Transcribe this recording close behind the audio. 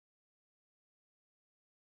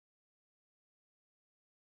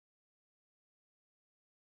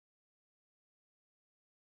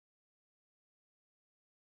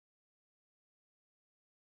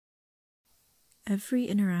Every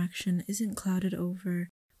interaction isn't clouded over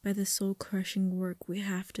by the soul-crushing work we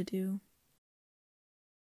have to do.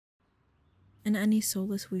 And any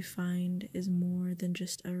solace we find is more than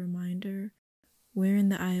just a reminder we're in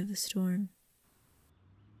the eye of the storm.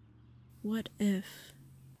 What if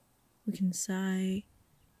we can sigh,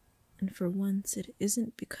 and for once it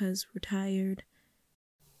isn't because we're tired,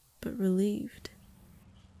 but relieved?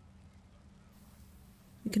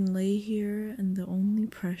 We can lay here and the only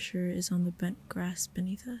pressure is on the bent grass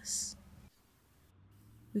beneath us.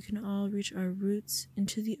 We can all reach our roots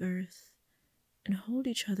into the earth and hold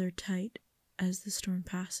each other tight as the storm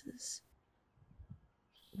passes.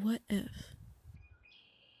 What if,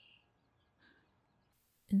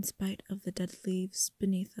 in spite of the dead leaves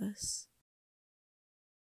beneath us,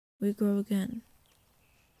 we grow again?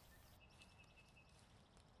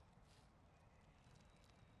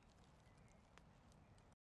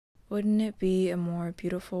 Wouldn't it be a more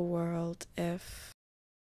beautiful world if...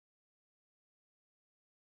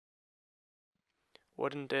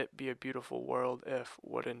 Wouldn't it be a beautiful world if,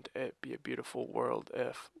 wouldn't it be a beautiful world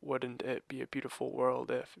if, wouldn't it be a beautiful world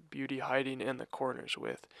if, beauty hiding in the corners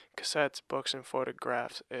with cassettes, books, and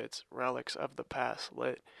photographs, its relics of the past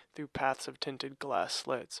lit through paths of tinted glass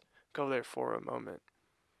slits. Go there for a moment.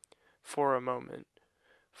 For a moment.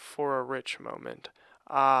 For a rich moment.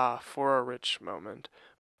 Ah, for a rich moment.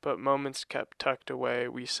 But moments kept tucked away.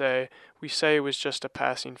 We say it was just a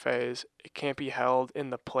passing phase. It can't be held in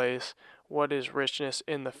the place. What is richness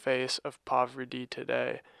in the face of poverty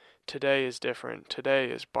today? Today is different. Today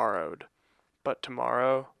is borrowed. But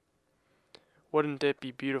tomorrow? Wouldn't it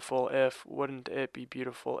be beautiful wouldn't it be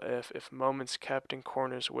beautiful if moments kept in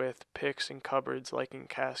corners with picks and cupboards like in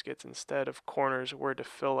caskets instead of corners were to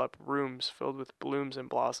fill up rooms filled with blooms and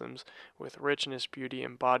blossoms, with richness, beauty,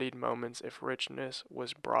 embodied moments if richness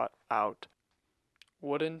was brought out?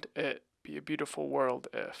 Wouldn't it be a beautiful world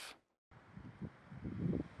if?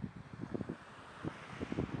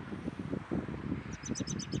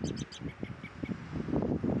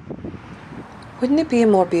 Wouldn't it be a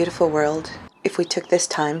more beautiful world if we took this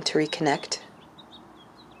time to reconnect?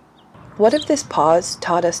 What if this pause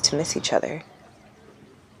taught us to miss each other,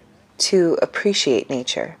 to appreciate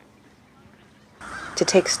nature, to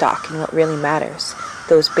take stock in what really matters,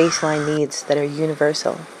 those baseline needs that are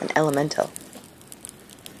universal and elemental?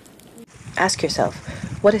 Ask yourself,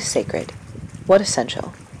 what is sacred? What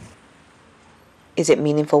essential? Is it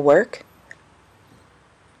meaningful work?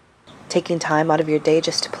 Taking time out of your day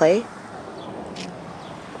just to play?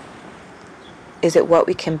 Is it what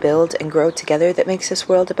we can build and grow together that makes this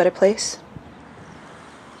world a better place?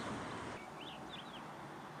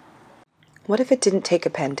 What if it didn't take a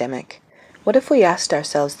pandemic? What if we asked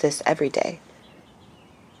ourselves this every day?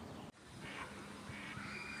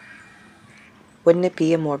 Wouldn't it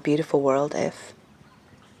be a more beautiful world if?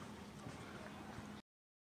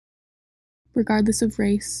 Regardless of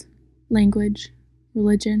race, language,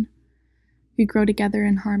 religion, we grow together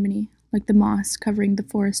in harmony, like the moss covering the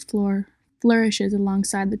forest floor flourishes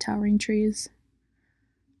alongside the towering trees.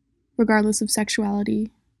 Regardless of sexuality,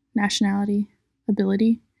 nationality,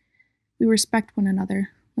 ability, we respect one another,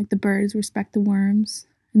 like the birds respect the worms,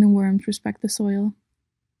 and the worms respect the soil.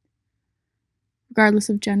 Regardless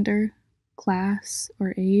of gender, class,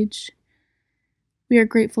 or age, we are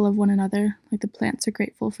grateful of one another, like the plants are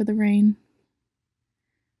grateful for the rain.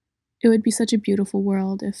 It would be such a beautiful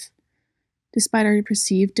world if, despite our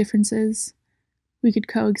perceived differences, we could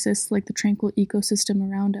coexist like the tranquil ecosystem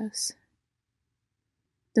around us.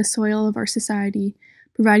 The soil of our society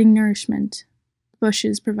providing nourishment, the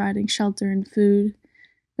bushes providing shelter and food,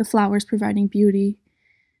 the flowers providing beauty,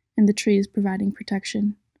 and the trees providing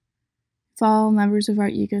protection. If all members of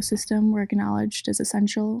our ecosystem were acknowledged as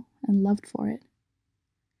essential and loved for it,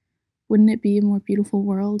 wouldn't it be a more beautiful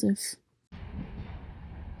world if...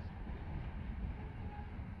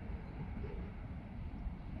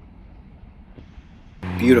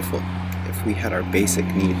 Beautiful if we had our basic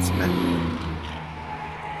needs met.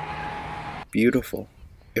 Beautiful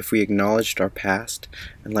if we acknowledged our past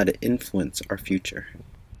and let it influence our future.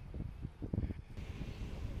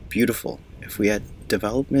 Beautiful if we had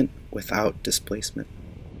development without displacement.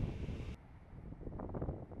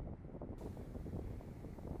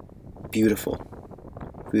 Beautiful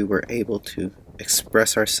if we were able to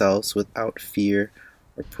express ourselves without fear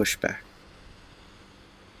or pushback.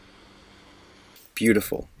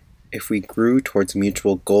 Beautiful if we grew towards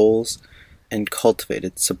mutual goals and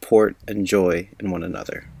cultivated support and joy in one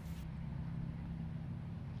another.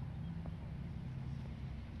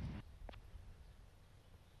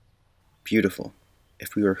 Beautiful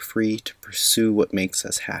if we were free to pursue what makes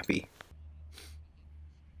us happy.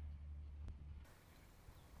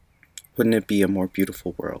 Wouldn't it be a more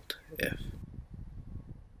beautiful world if...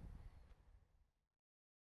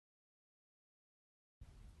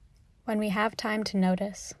 When we have time to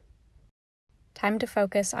notice, time to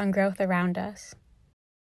focus on growth around us.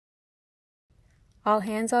 All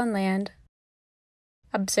hands on land,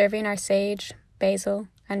 observing our sage, basil,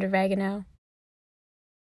 and oregano.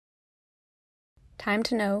 Time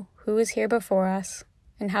to know who was here before us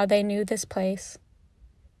and how they knew this place.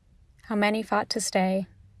 How many fought to stay,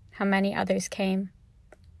 how many others came.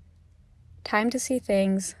 Time to see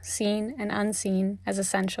things, seen and unseen, as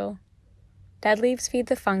essential. Dead leaves feed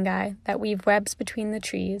the fungi that weave webs between the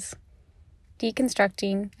trees,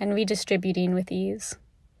 deconstructing and redistributing with ease.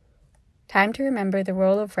 Time to remember the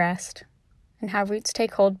role of rest and how roots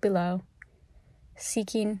take hold below,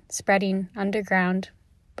 seeking, spreading underground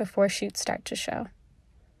before shoots start to show.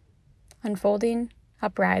 Unfolding,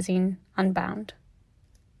 uprising, unbound.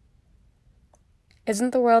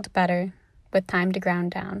 Isn't the world better with time to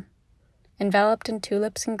ground down, enveloped in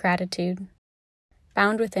tulips and gratitude,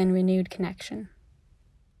 bound within renewed connection?